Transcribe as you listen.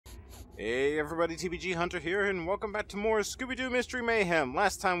Hey everybody, TBGhunter here, and welcome back to more Scooby-Doo Mystery Mayhem.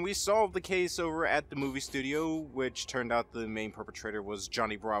 Last time we solved the case over at the movie studio, which turned out the main perpetrator was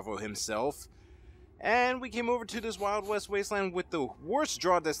Johnny Bravo himself. And we came over to this Wild West wasteland with the worst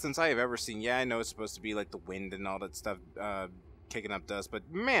draw distance I have ever seen. Yeah, I know it's supposed to be like the wind and all that stuff, kicking up dust, but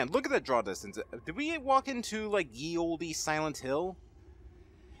man, look at that draw distance. Did we walk into like ye olde Silent Hill?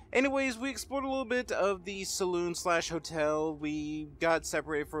 Anyways, we explored a little bit of the saloon slash hotel. We got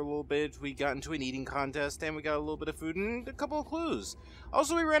separated for a little bit. We got into an eating contest, and we got a little bit of food and a couple of clues.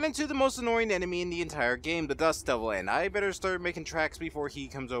 Also, we ran into the most annoying enemy in the entire game, the Dust Devil, and I better start making tracks before he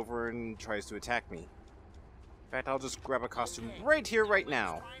comes over and tries to attack me. In fact, I'll just grab a costume right here, right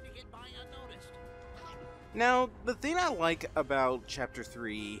now. Now, the thing I like about Chapter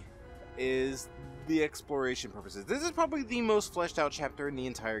 3 is the exploration purposes. This is probably the most fleshed out chapter in the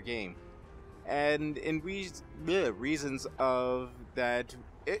entire game. And in reasons of that...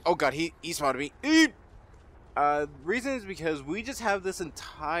 oh god, he spotted me. Reason is because we just have this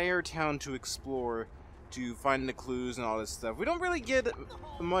entire town to explore, to find the clues and all this stuff. We don't really get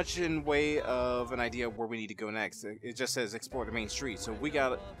much in way of an idea of where we need to go next. It just says explore the main street, so we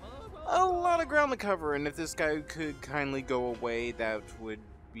got a lot of ground to cover, and if this guy could kindly go away, that would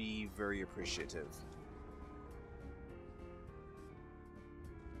be very appreciative.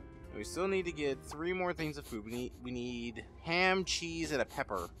 We still need to get 3 more things of food. We need ham, cheese, and a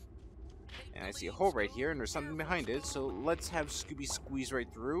pepper. And I see a hole right here, and there's something behind it, so let's have Scooby squeeze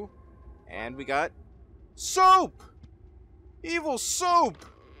right through. And we got soap! Evil soap!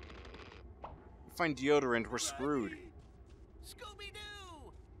 Find deodorant, we're screwed.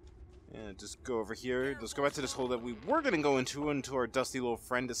 Yeah, just go over here. Let's go back to this hole that we were going to go into until our dusty little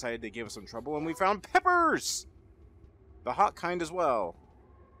friend decided to give us some trouble, and we found peppers! The hot kind as well.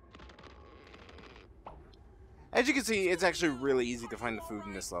 As you can see, it's actually really easy to find the food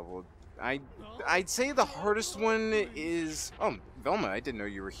in this level. I'd say the hardest one is... oh, Velma, I didn't know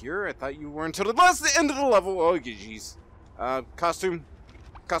you were here. I thought you were until the last end of the level. Oh, jeez. Costume,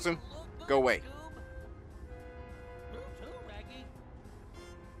 go away.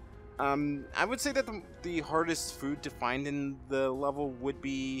 I would say that the hardest food to find in the level would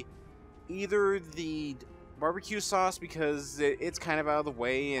be either the barbecue sauce, because it's kind of out of the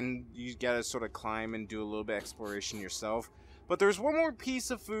way and you gotta sort of climb and do a little bit of exploration yourself. But there's one more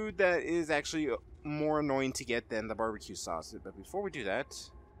piece of food that is actually more annoying to get than the barbecue sauce. But before we do that...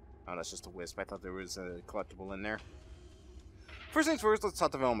 oh, that's just a wisp. I thought there was a collectible in there. First things first, let's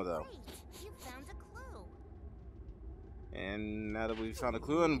talk to Velma, though. You found a clue. And now that we've found a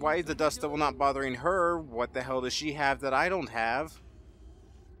clue, and why is the Dust Devil not bothering her? What the hell does she have that I don't have?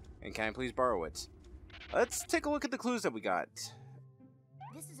 And can I please borrow it? Let's take a look at the clues that we got.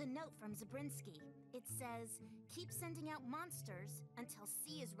 This is a note from Zabrinsky. It says, keep sending out monsters until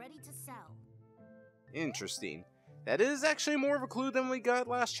C is ready to sell. Interesting. That is actually more of a clue than we got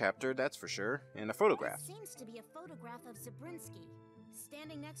last chapter, that's for sure. And a photograph. It seems to be a photograph of Zabrinsky,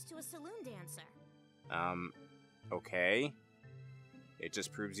 standing next to a saloon dancer. Okay. It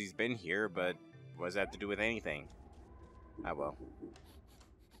just proves he's been here, but what does that have to do with anything? Ah, well.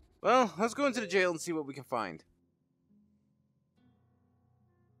 Well, let's go into the jail and see what we can find.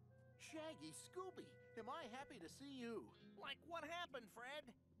 Shaggy, Scooby, am I happy to see you? Like, what happened, Fred?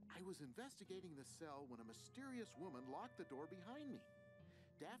 I was investigating the cell when a mysterious woman locked the door behind me.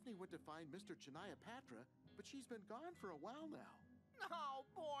 Daphne went to find Mr. Patra, but she's been gone for a while now. Oh,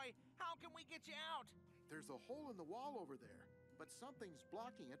 boy, how can we get you out? There's a hole in the wall over there, but something's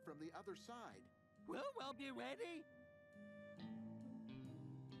blocking it from the other side. Well, be ready.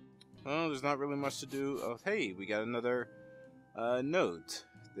 Well, there's not really much to do. Oh, hey, we got another note.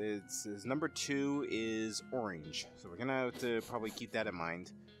 It says number 2 is orange, so we're gonna have to probably keep that in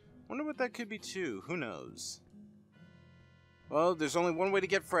mind. Wonder what that could be too. Who knows? Well, there's only one way to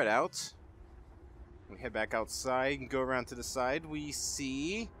get Fred out. We head back outside and go around to the side. We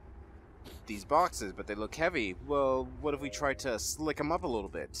see these boxes, but they look heavy. Well, what if we try to slick them up a little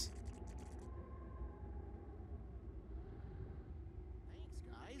bit? Thanks,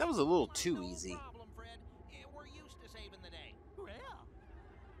 guys. That was a little too easy. No problem, Fred. We're used to saving the day. Well.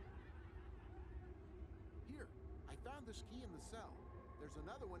 Here, I found this key in the cell. There's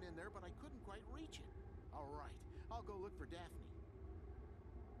another one in there, but I couldn't quite reach it. All right, I'll go look for Daphne.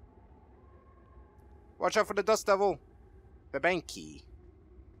 Watch out for the Dust Devil! The bank key.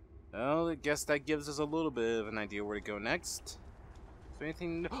 Well, I guess that gives us a little bit of an idea where to go next. Is there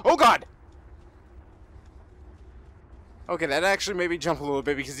anything... oh god! Okay, that actually made me jump a little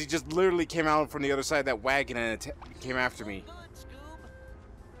bit because he just literally came out from the other side of that wagon and came after me.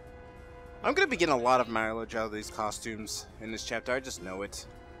 I'm gonna be getting a lot of mileage out of these costumes in this chapter, I just know it.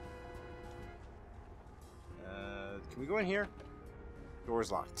 Can we go in here?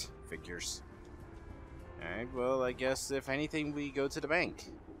 Door's locked. Figures. Alright, well, I guess if anything, we go to the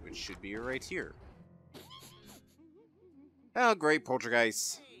bank, which should be right here. Oh, great,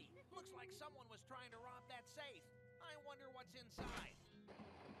 poltergeist. Hey, looks like someone was trying to rob that safe. I wonder what's inside.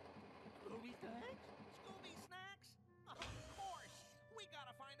 Scooby snacks? Scooby snacks? Of course. We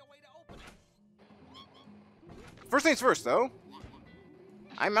gotta find a way to open it. First things first, though.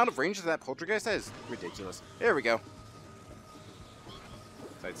 I'm out of range of that poltergeist. That is ridiculous. There we go.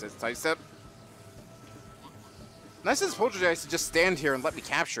 Tight step, tight step. Nice as poltergeist to just stand here and let me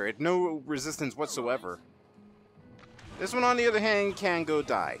capture it. No resistance whatsoever. This one, on the other hand, can go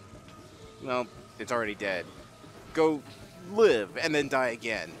die. Well, it's already dead. Go live and then die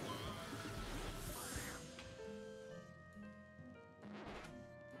again.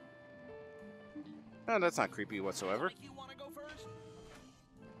 Oh, that's not creepy whatsoever. Like you wanna go first?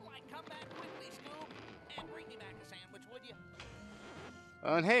 Like, come back quickly, Scoob, and bring me back a sandwich, would you?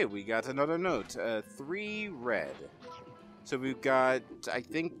 And hey, we got another note. 3 red. So we've got, I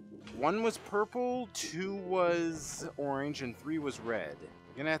think, 1 was purple, 2 was orange, and 3 was red.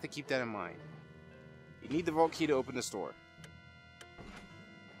 You're gonna have to keep that in mind. You need the vault key to open the store.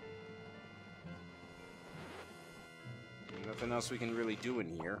 Nothing else we can really do in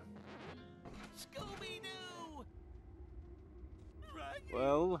here. Scooby-Doo!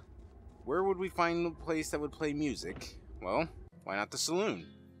 Well, where would we find a place that would play music? Well, why not the saloon?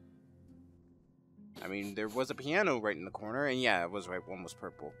 I mean, there was a piano right in the corner, and yeah, it was right, 1 was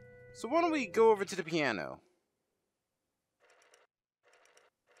purple. So why don't we go over to the piano?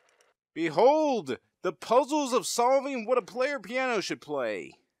 Behold! The puzzles of solving what a player piano should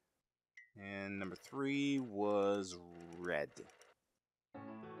play! And number 3 was red.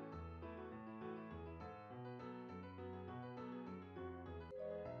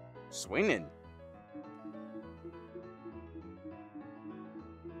 Swinging.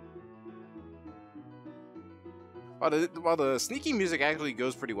 While the sneaky music actually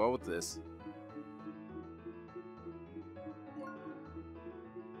goes pretty well with this.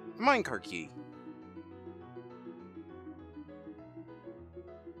 Minecart key.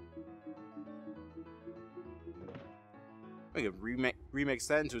 We could remix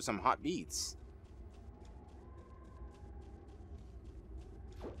that into some hot beats.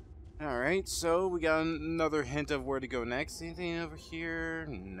 Alright, so we got another hint of where to go next. Anything over here?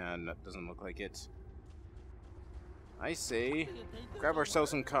 No, doesn't look like it. I say, grab ourselves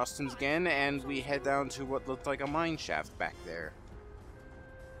some costumes again, and we head down to what looked like a mine shaft back there.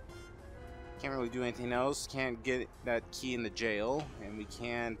 Can't really do anything else. Can't get that key in the jail, and we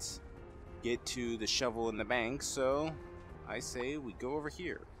can't get to the shovel in the bank, so I say we go over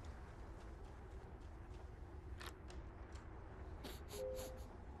here.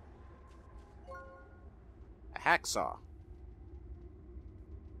 A hacksaw.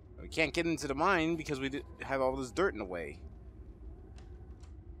 We can't get into the mine because we have all this dirt in the way.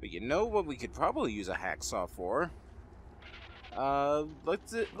 But you know what we could probably use a hacksaw for?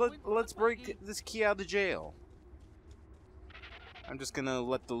 Let's break this key out of the jail. I'm just gonna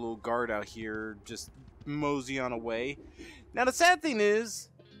let the little guard out here just mosey on away. Now the sad thing is,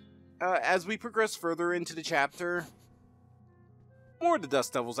 as we progress further into the chapter, more of the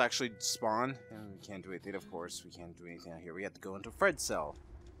Dust Devils actually spawn. And we can't do anything, of course. We can't do anything out here. We have to go into Fred's cell.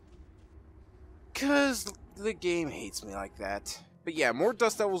 Because the game hates me like that. But yeah, more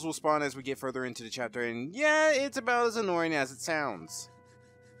Dust Devils will spawn as we get further into the chapter, and yeah, it's about as annoying as it sounds.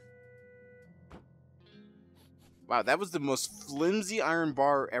 Wow, that was the most flimsy iron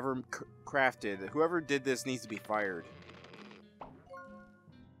bar ever crafted. Whoever did this needs to be fired.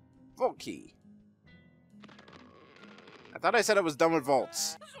 Vault key. I thought I said I was done with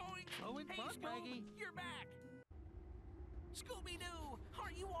vaults. Zoink! Hey, Scoob, you're back! Scooby-Doo,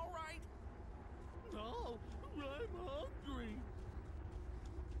 are you alright? No, I'm hungry.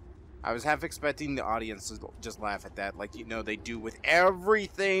 I was half expecting the audience to just laugh at that, like, you know, they do with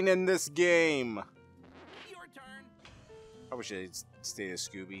everything in this game. Your turn. I wish I'd stayed as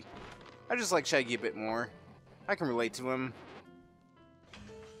Scooby. I just like Shaggy a bit more. I can relate to him.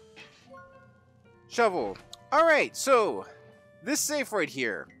 Shovel. Alright, so, this safe right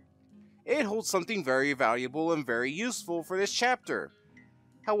here. It holds something very valuable and very useful for this chapter.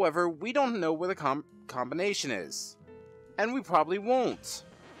 However, we don't know where the combination is. And we probably won't.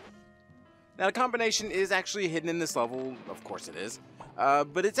 Now, the combination is actually hidden in this level. Of course it is.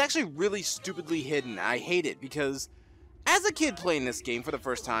 But it's actually really stupidly hidden. I hate it because as a kid playing this game for the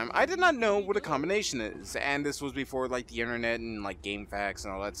first time, I did not know what a combination is. And this was before like the internet and like GameFAQs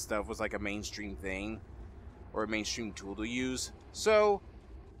and all that stuff was like a mainstream thing. Or a mainstream tool to use. So,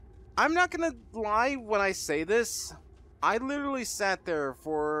 I'm not gonna lie when I say this. I literally sat there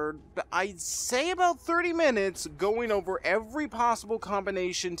for, I'd say about 30 minutes, going over every possible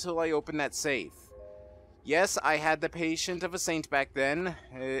combination till I opened that safe. Yes, I had the patience of a saint back then.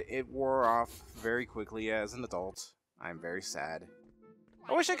 It wore off very quickly as an adult. I'm very sad.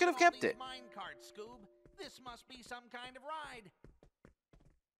 I wish I could have kept it. Mine carts, Scoob. This must be some kind of ride.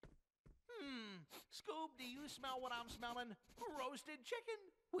 Scoob, do you smell what I'm smelling? Roasted chicken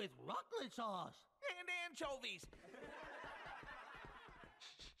With rocklet sauce. and anchovies.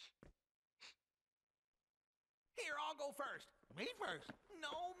 Here, I'll go first. Me first.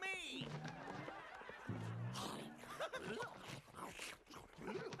 No, me.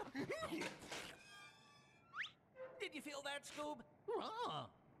 Did you feel that, Scoob? Raw.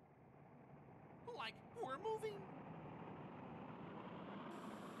 Like we're moving.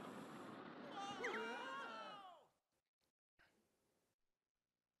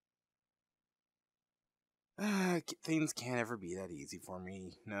 Things can't ever be that easy for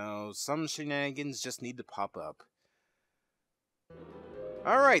me. No, some shenanigans just need to pop up.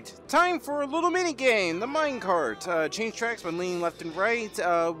 Alright, time for a little mini game, the minecart. Change tracks by leaning left and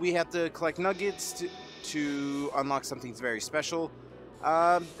right. We have to collect nuggets to unlock something very special.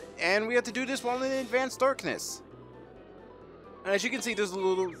 And we have to do this while in advanced darkness. And as you can see, there's a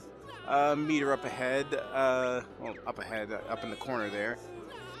little meter up ahead. Well, up in the corner there.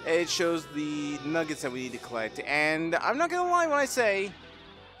 It shows the nuggets that we need to collect. And I'm not gonna lie when I say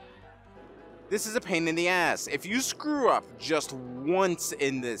this is a pain in the ass. If you screw up just once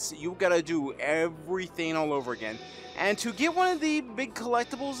in this, you gotta do everything all over again. And to get one of the big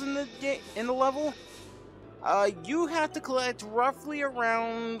collectibles in the level, you have to collect roughly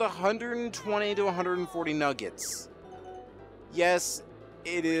around 120 to 140 nuggets. Yes,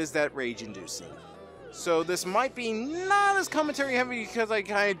 it is that rage-inducing. So this might be not as commentary heavy because I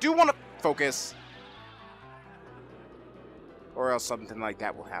kind of do want to focus. Or else something like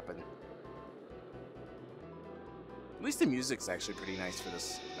that will happen. At least the music's actually pretty nice for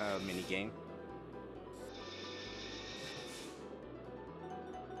this mini game.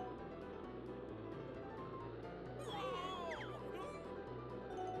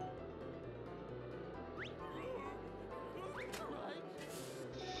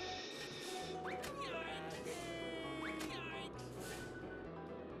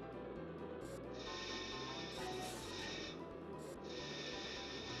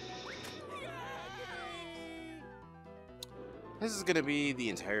 This is gonna be the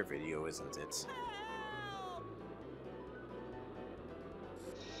entire video, isn't it?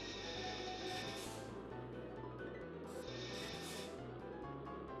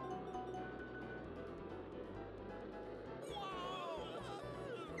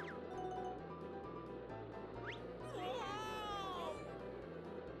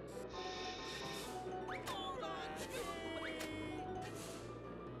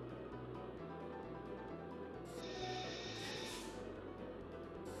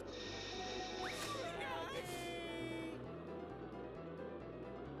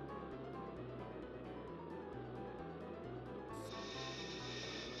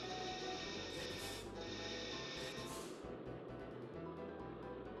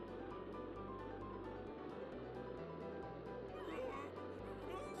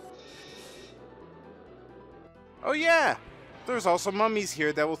 Oh yeah! There's also mummies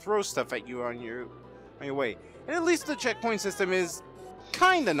here that will throw stuff at you on your way. And at least the checkpoint system is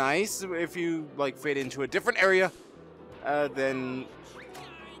kinda nice if you like fit into a different area than...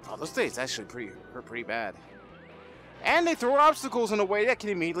 Oh, those days actually pretty bad. And they throw obstacles in a way that can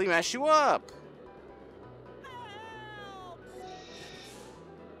immediately mess you up.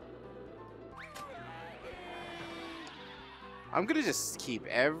 I'm gonna just keep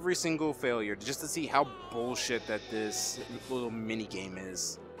every single failure just to see how bullshit that this little mini game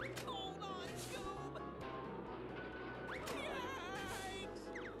is.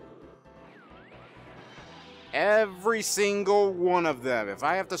 Every single one of them. If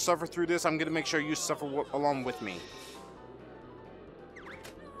I have to suffer through this, I'm gonna make sure you suffer along with me.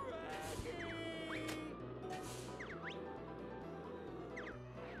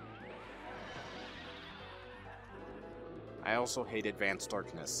 I also hate advanced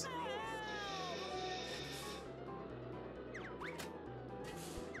darkness.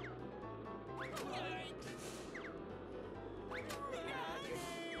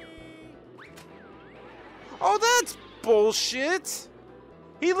 Oh, that's bullshit!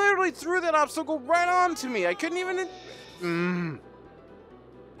 He literally threw that obstacle right onto me. I couldn't even...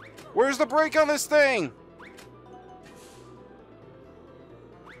 Where's the brake on this thing?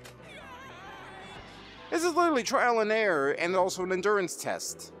 This is literally trial and error, and also an endurance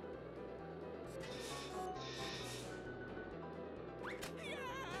test.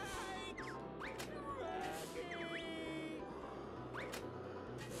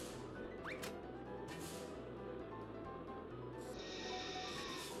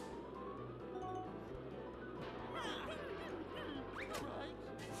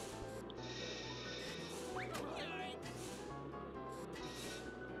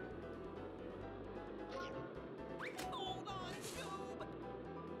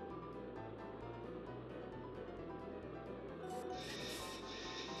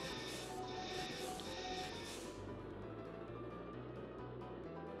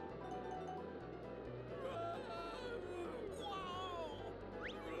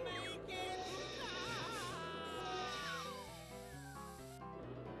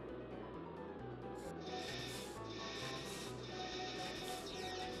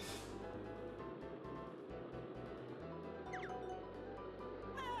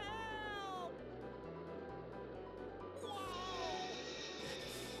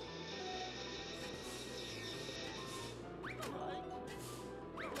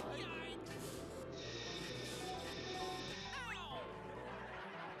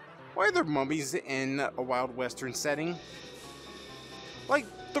 Why are there mummies in a Wild Western setting? Like,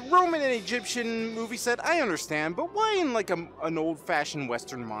 the Roman and Egyptian movie set, I understand, but why in, like, an old-fashioned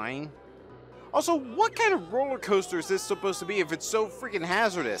Western mine? Also, what kind of roller coaster is this supposed to be if it's so freaking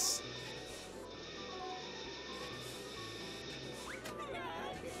hazardous?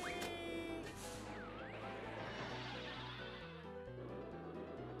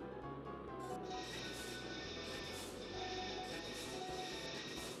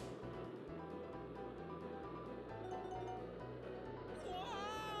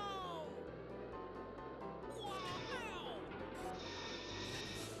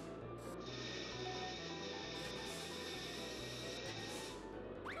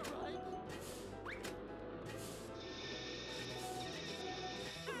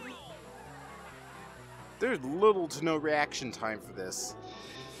 There's little to no reaction time for this.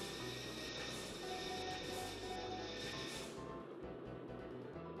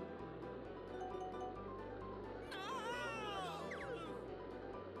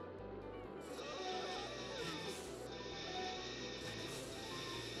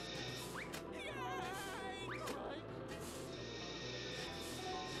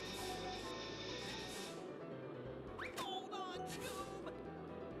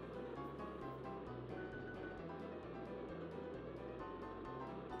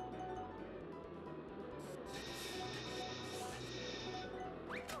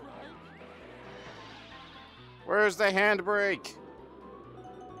 Where's the handbrake?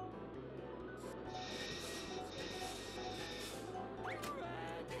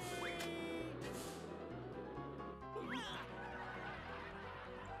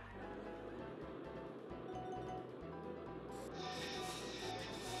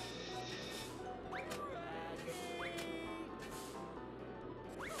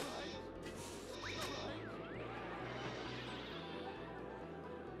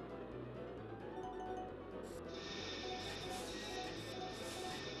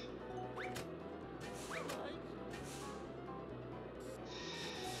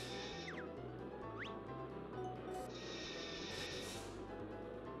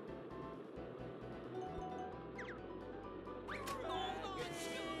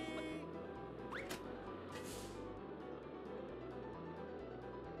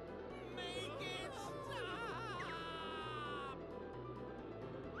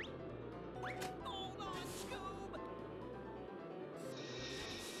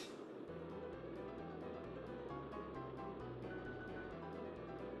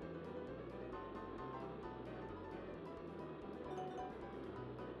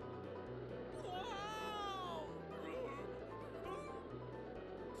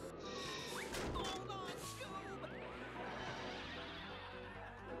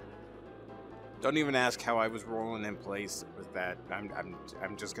 Don't even ask how I was rolling in place with that.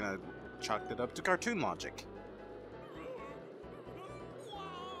 I'm just gonna chalk it up to cartoon logic.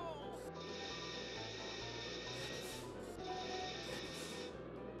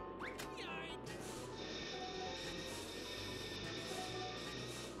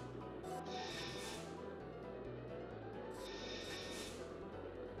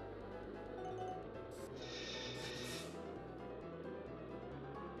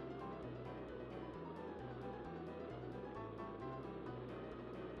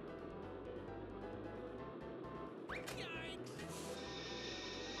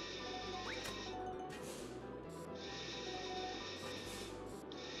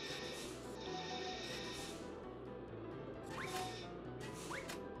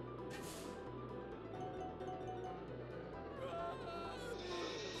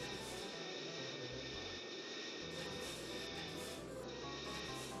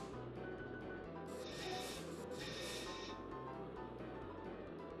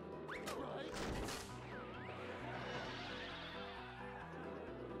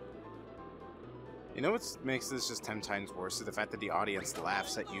 You know what makes this just 10 times worse is the fact that the audience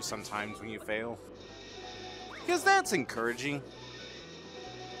laughs at you sometimes when you fail. Because that's encouraging.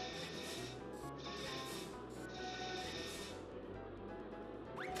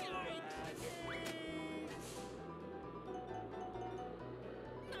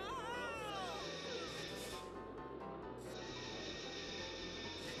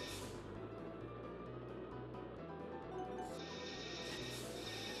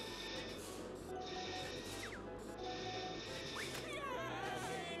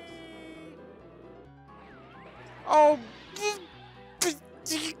 Oh.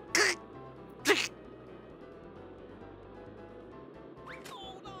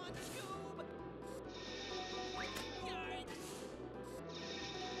 Hold on, Scoob! Yikes!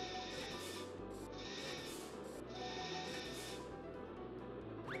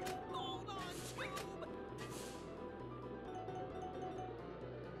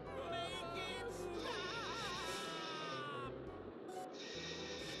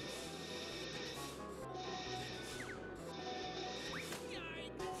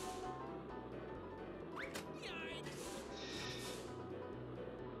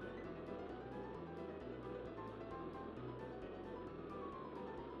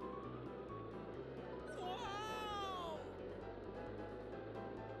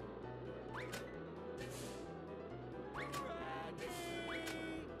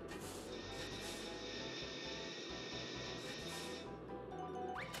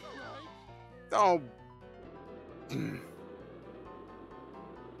 Oh.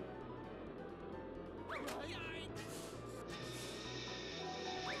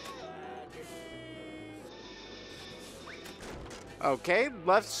 Okay,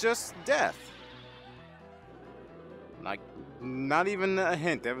 left's just death. Like, not even a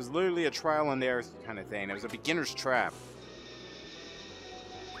hint. That was literally a trial and error kind of thing. It was a beginner's trap.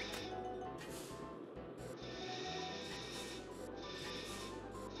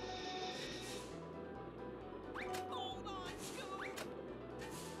 Hold on, Scoob!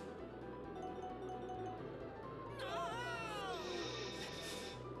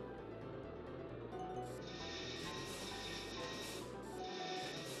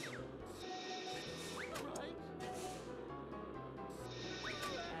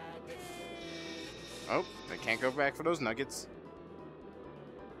 Oh, I can't go back for those nuggets.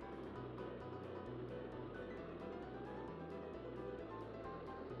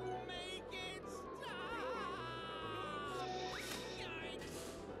 Make it stop! Yikes!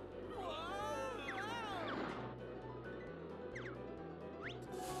 Whoa!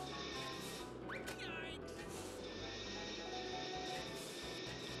 Yikes!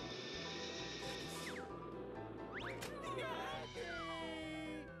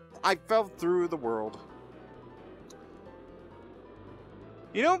 I fell through the world.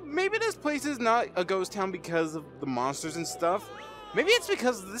 You know, maybe this place is not a ghost town because of the monsters and stuff. Maybe it's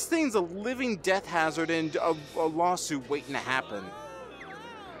because this thing's a living death hazard and a lawsuit waiting to happen.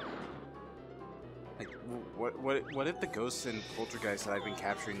 Like, what if the ghosts and poltergeists that I've been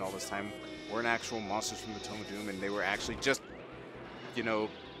capturing all this time weren't actual monsters from the Tome of Doom, and they were actually just, you know,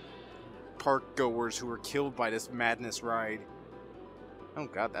 park goers who were killed by this madness ride? Oh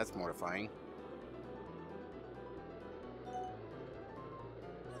god, that's mortifying.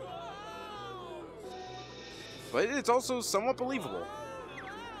 But it's also somewhat believable.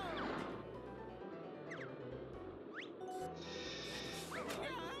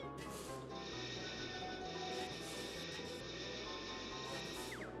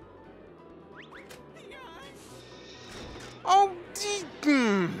 Oh,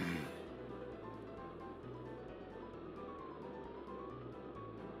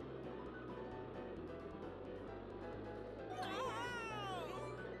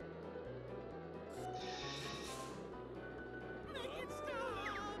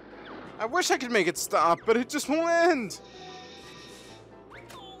 I wish I could make it stop, but it just won't end.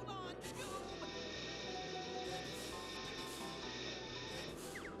 Hold on, Scoob!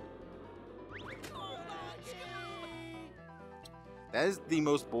 Hold on, Scoob! That is the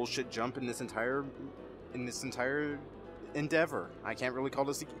most bullshit jump in this entire endeavor. I can't really call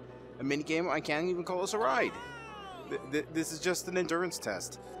this a mini game. I can't even call this a ride. This is just an endurance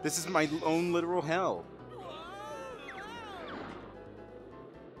test. This is my own literal hell.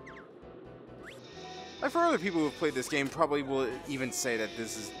 I've heard other people who have played this game probably will even say that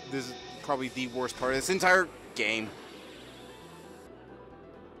this is probably the worst part of this entire game.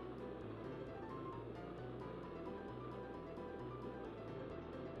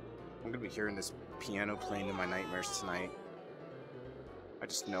 I'm gonna be hearing this piano playing in my nightmares tonight. I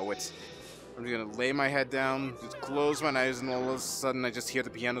just know it. I'm just gonna lay my head down, just close my eyes, and all of a sudden I just hear the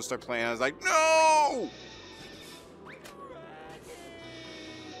piano start playing. I was like, no!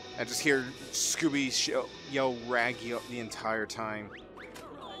 I just hear Scooby yell Raggy the entire time.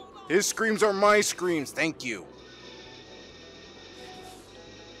 His screams are my screams, thank you.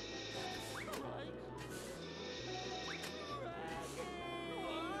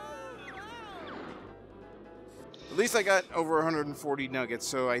 At least I got over 140 nuggets,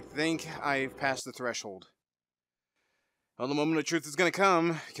 so I think I've passed the threshold. Well, the moment of truth is gonna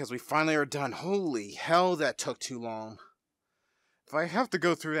come, because we finally are done. Holy hell, that took too long. If I have to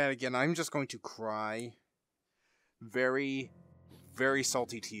go through that again, I'm just going to cry. Very, very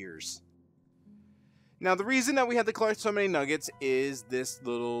salty tears. Now, the reason that we had to collect so many nuggets is this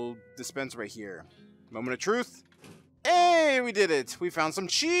little dispenser right here. Moment of truth. Hey, we did it! We found some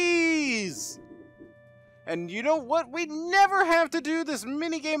cheese! And you know what? We never have to do this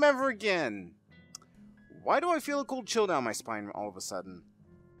minigame ever again. Why do I feel a cold chill down my spine all of a sudden?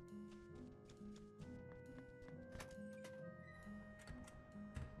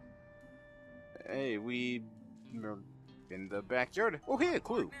 Hey, we are in the backyard. Oh, hey, a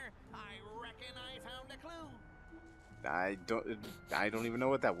clue. Partner, I reckon I found a clue. I don't even know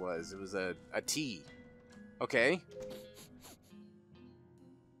what that was. It was a T. Okay.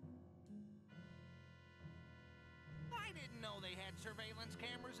 I didn't know they had surveillance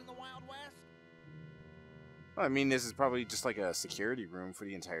cameras in the Wild West. Well, I mean, this is probably just like a security room for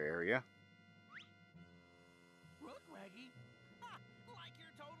the entire area. Look, Reggie. Ha! Like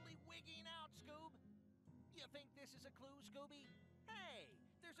you're totally wigging out,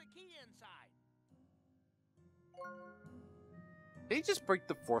 inside. They just break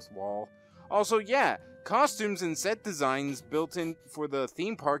the fourth wall. Also, yeah, costumes and set designs built in for the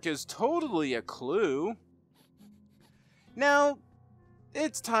theme park is totally a clue. Now,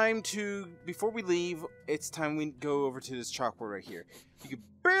 it's time to, before we leave, it's time we go over to this chalkboard right here. You can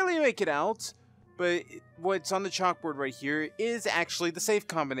barely make it out, but what's on the chalkboard right here is actually the safe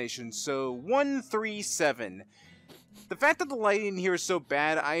combination, so 137. The fact that the lighting here is so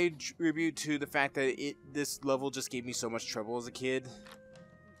bad, I attribute to the fact that this level just gave me so much trouble as a kid.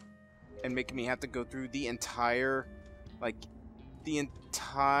 And making me have to go through the entire,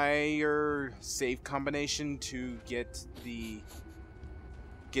 save combination to get the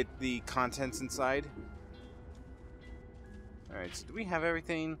contents inside. Alright, so do we have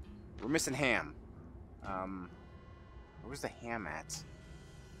everything? We're missing ham. Where's the ham at?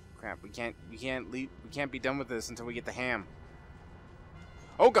 Crap, we can't be done with this until we get the ham.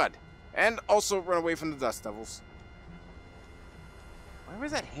 Oh god! And also run away from the dust devils. Where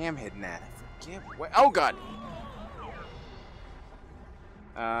was that ham hidden at? I forget what. Oh god!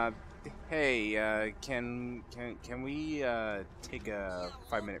 Hey, can we take a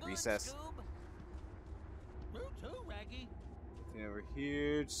 5-minute recess? You too, Raggy. Get over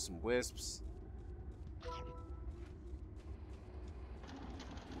here, just some wisps.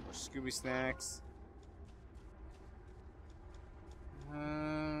 More Scooby snacks.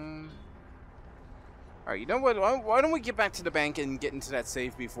 Alright, you know what? Why don't we get back to the bank and get into that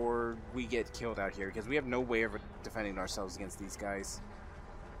safe before we get killed out here? Because we have no way of defending ourselves against these guys.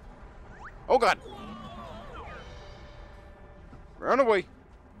 Oh god! Run away!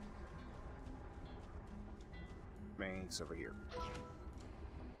 Bank's over here.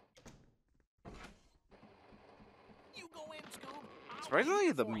 You go in, Scoob.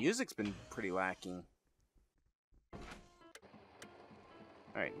 Surprisingly, the music's been pretty lacking.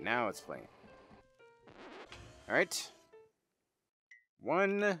 Alright, now it's playing. Alright.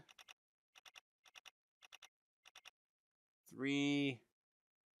 1, 3.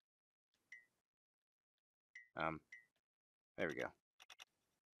 There we go.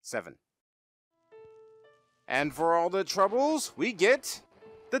 7. And for all the troubles, we get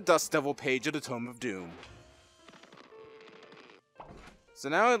the Dust Devil page of the Tome of Doom. So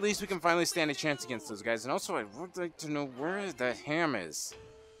now at least we can finally stand a chance against those guys. And also, I would like to know where that ham is.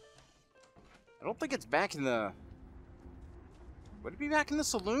 I don't think it's back in the... Would it be back in the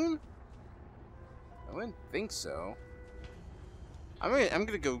saloon? I wouldn't think so. I'm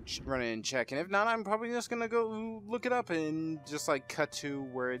gonna go run in and check, and if not, I'm probably just gonna go look it up and just like cut to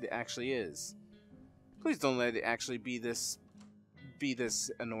where it actually is. Please don't let it actually be this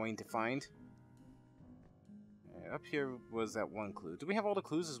annoying to find. Up here was that one clue. Do we have all the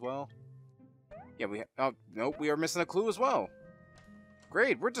clues as well? Yeah, we. Oh nope, we are missing a clue as well.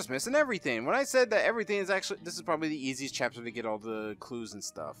 Great, we're just missing everything. When I said that everything is actually, this is probably the easiest chapter to get all the clues and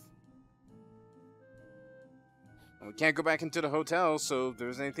stuff. And we can't go back into the hotel, so if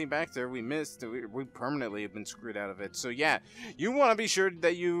there's anything back there we missed, we permanently have been screwed out of it. So yeah, you want to be sure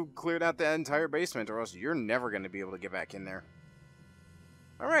that you cleared out that entire basement, or else you're never going to be able to get back in there.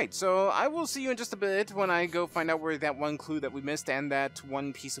 Alright, so I will see you in just a bit when I go find out where that one clue that we missed and that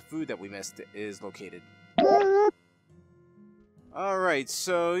one piece of food that we missed is located. Alright,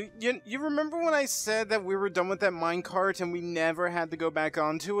 so you remember when I said that we were done with that minecart and we never had to go back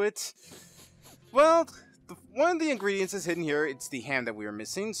onto it? Well, one of the ingredients is hidden here. It's the ham that we were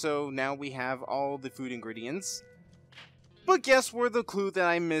missing, so now we have all the food ingredients. But guess where the clue that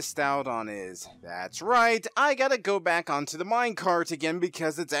I missed out on is? That's right, I gotta go back onto the minecart again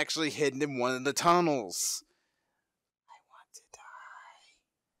because it's actually hidden in one of the tunnels. I want to die.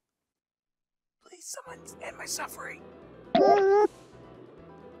 Please, someone end my suffering.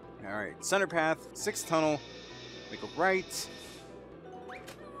 Alright, center path, 6th tunnel. Make a right.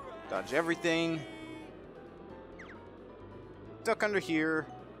 Dodge everything. Duck under here.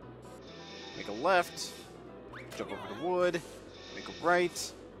 Make a left. Jump over the wood. Make a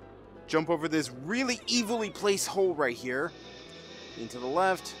right. Jump over this really evilly placed hole right here. Into the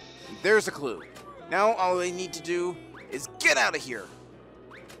left. And there's a clue. Now all I need to do is get out of here.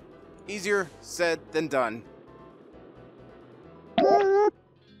 Easier said than done.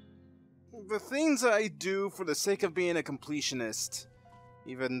 The things I do for the sake of being a completionist.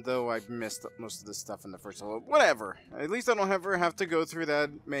 Even though I missed most of the stuff in the first level. Whatever. At least I don't ever have to go through that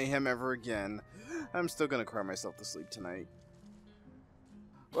mayhem ever again. I'm still gonna cry myself to sleep tonight.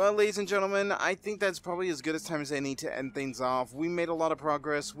 Well, ladies and gentlemen, I think that's probably as good a time as any to end things off. We made a lot of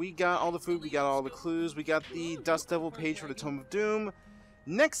progress. We got all the food, we got all the clues, we got the Dust Devil page for the Tome of Doom.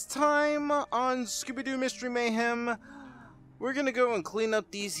 Next time on Scooby-Doo Mystery Mayhem, we're gonna go and clean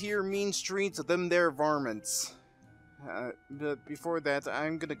up these here mean streets of them there varmints. But before that,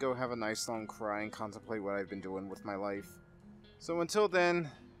 I'm gonna go have a nice long cry and contemplate what I've been doing with my life. So until then,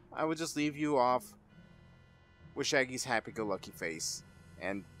 I will just leave you off with Shaggy's happy-go-lucky face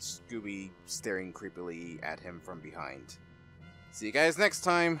and Scooby staring creepily at him from behind. See you guys next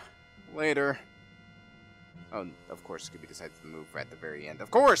time. Later. Oh, of course, Scooby decides to move at the very end. Of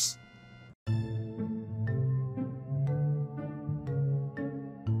course!